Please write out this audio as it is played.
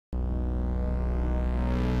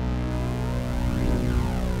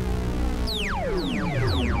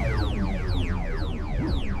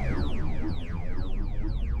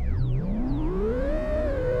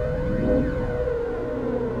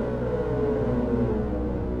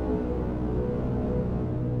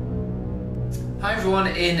Hi everyone,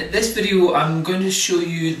 in this video I'm going to show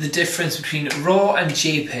you the difference between RAW and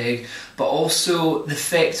JPEG, but also the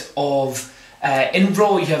effect of, in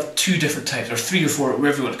RAW you have two different types, or three or four,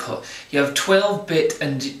 whatever you want to call it. You have 12-bit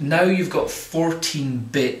and now you've got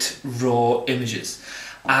 14-bit RAW images.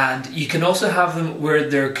 And you can also have them where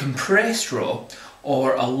they're compressed RAW,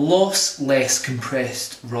 or a lossless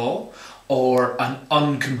compressed RAW, or an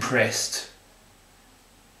uncompressed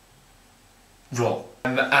RAW.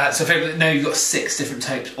 So effectively now you've got 6 different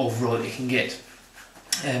types of RAW that you can get.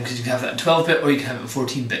 Because you can have that in 12-bit or you can have it in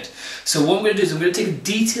 14-bit. So what I'm going to do is I'm going to take a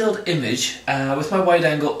detailed image with my wide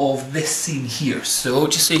angle of this scene here. So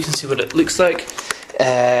just so you can see what it looks like.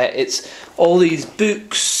 It's all these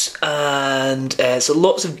books and so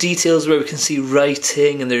lots of details where we can see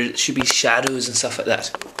writing and there should be shadows and stuff like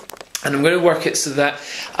that. And I'm going to work it so that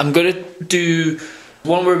I'm going to do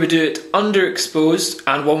one where we do it underexposed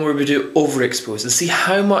and one where we do it overexposed and see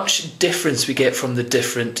how much difference we get from the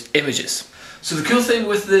different images. So the cool thing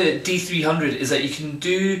with the D300 is that you can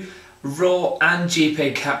do RAW and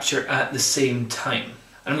JPEG capture at the same time.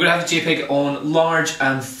 And I'm going to have the JPEG on large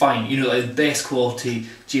and fine, you know, like the best quality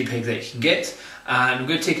JPEG that you can get. And I'm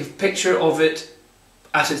going to take a picture of it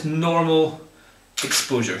at its normal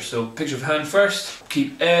exposure. So picture of hand first,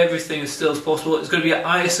 keep everything as still as possible. It's going to be at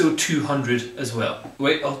ISO 200 as well.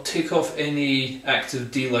 Wait, I'll take off any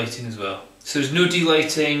active delighting as well. So there's no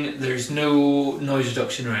delighting, there's no noise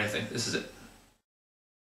reduction or anything. This is it.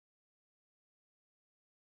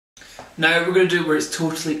 Now we're going to do it where it's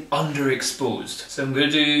totally underexposed. So I'm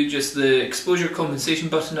going to do just the exposure compensation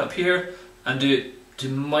button up here and do it to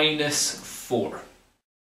 -4.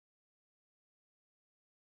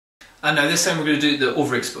 And now this time we're going to do the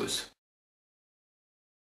overexposed.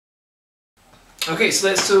 Okay, so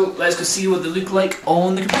let's go see what they look like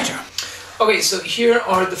on the computer. Okay, so here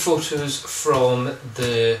are the photos from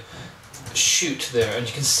the shoot there, and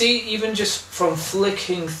you can see even just from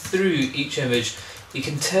flicking through each image, you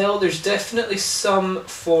can tell there's definitely some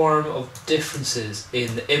form of differences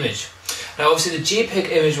in the image. Now obviously the JPEG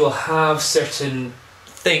image will have certain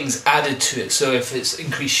things added to it, so if it's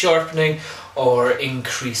increased sharpening or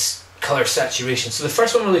increased colour saturation. So the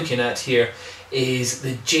first one we're looking at here is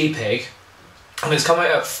the JPEG, and it's come out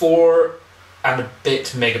at 4 and a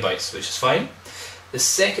bit megabytes, which is fine. The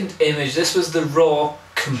second image, this was the RAW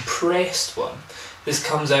compressed one. This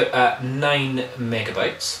comes out at 9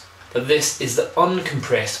 megabytes. But this is the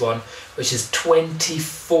uncompressed one, which is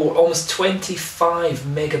 24, almost 25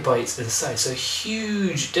 megabytes in size. So a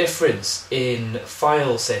huge difference in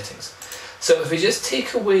file settings. So if we just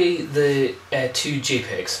take away the 2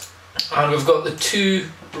 JPEGs, and we've got the 2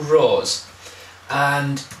 RAWs,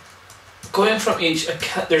 and going from each,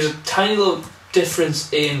 there's a tiny little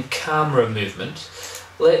difference in camera movement.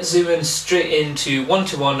 Let's zoom in straight into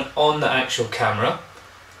 1:1 on the actual camera.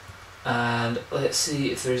 And let's see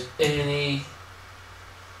if there's any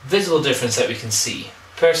visible difference that we can see.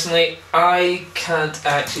 Personally, I can't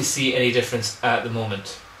actually see any difference at the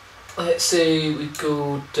moment. Let's say we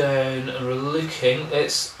go down and we're looking,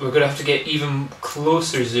 we're going to have to get even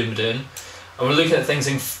closer zoomed in, and we're looking at things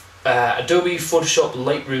in Adobe Photoshop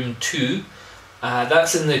Lightroom 2.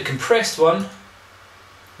 That's in the compressed one,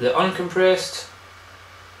 the uncompressed,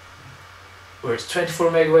 where it's 24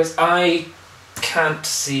 megabytes. I can't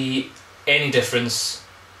see any difference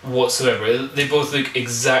whatsoever. They both look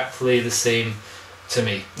exactly the same to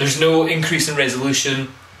me. There's no increase in resolution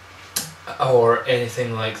or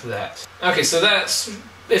anything like that. Okay, so that's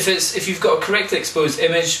if you've got a correctly exposed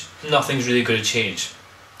image, nothing's really going to change.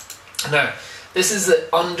 Now, this is the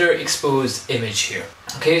underexposed image here.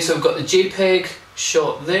 Okay, so we've got the JPEG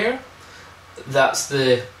shot there. That's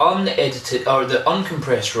the unedited or the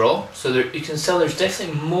uncompressed RAW. So there, you can tell there's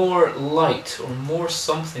definitely more light or more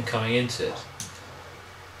something coming into it.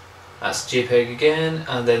 That's JPEG again,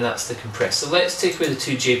 and then that's the compressed. So let's take away the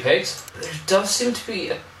 2 JPEGs. There does seem to be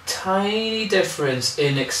a tiny difference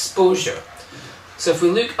in exposure. So if we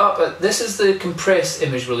look up at, this is the compressed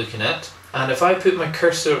image we're looking at, and if I put my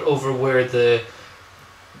cursor over where the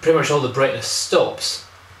pretty much all the brightness stops,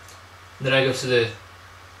 then I go to the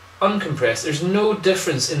uncompressed, there's no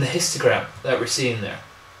difference in the histogram that we're seeing there.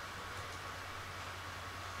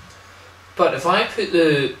 But if I put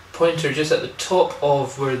the pointer just at the top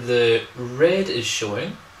of where the red is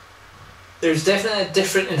showing, there's definitely a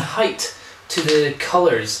difference in height to the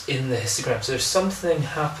colours in the histogram. So there's something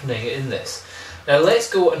happening in this. Now let's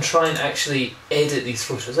go and try and actually edit these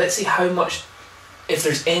photos. Let's see how much, if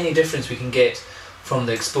there's any difference we can get from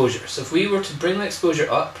the exposure. So if we were to bring the exposure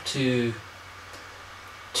up to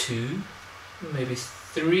 2, maybe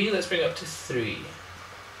 3, let's bring it up to 3.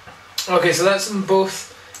 Okay, so that's them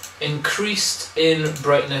both increased in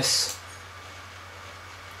brightness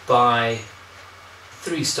by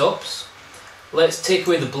 3 stops. Let's take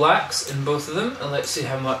away the blacks in both of them and let's see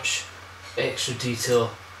how much extra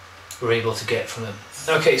detail we're able to get from them.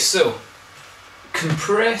 Okay, so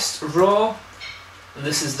compressed raw, and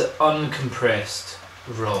this is the uncompressed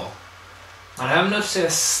raw. And I'm noticing a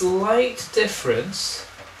slight difference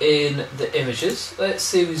in the images. Let's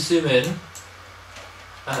say we zoom in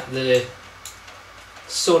at the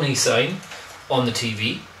Sony sign on the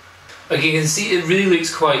TV. Like you can see, it really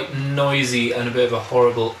looks quite noisy and a bit of a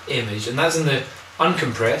horrible image, and that's in the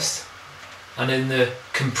uncompressed. And in the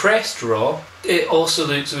compressed raw, it also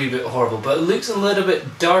looks a wee bit horrible, but it looks a little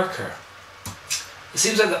bit darker. It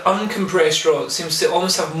seems like the uncompressed raw seems to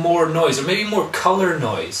almost have more noise, or maybe more colour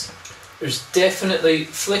noise. There's definitely,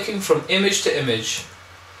 flicking from image to image,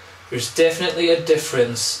 there's definitely a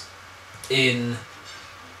difference in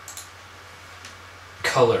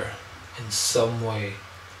colour in some way.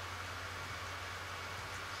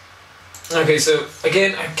 Okay, so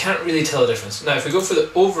again, I can't really tell a difference. Now if we go for the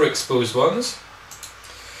overexposed ones,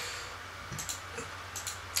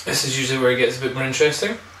 this is usually where it gets a bit more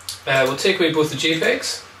interesting. We'll take away both the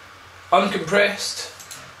JPEGs, uncompressed.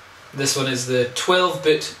 This one is the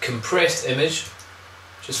 12-bit compressed image.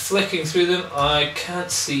 Just flicking through them, I can't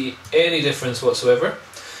see any difference whatsoever.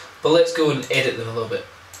 But let's go and edit them a little bit.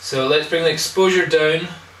 So let's bring the exposure down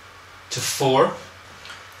to 4.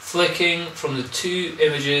 Flicking from the 2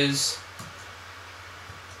 images,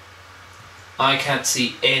 I can't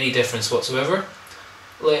see any difference whatsoever.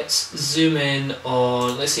 Let's zoom in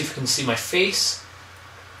on, let's see if we can see my face.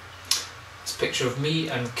 It's a picture of me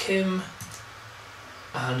and Kim.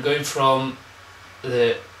 And going from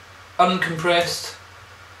the uncompressed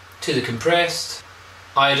to the compressed,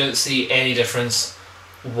 I don't see any difference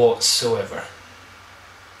whatsoever.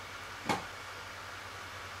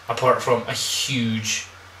 Apart from a huge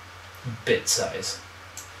bit size.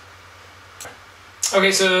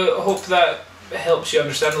 Okay, so I hope that helps you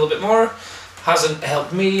understand a little bit more. Hasn't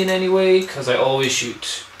helped me in any way, because I always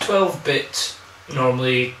shoot 12-bit,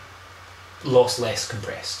 normally lossless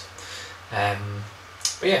compressed.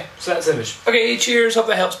 But yeah, so that's the image. Okay, cheers, hope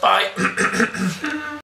that helps, bye!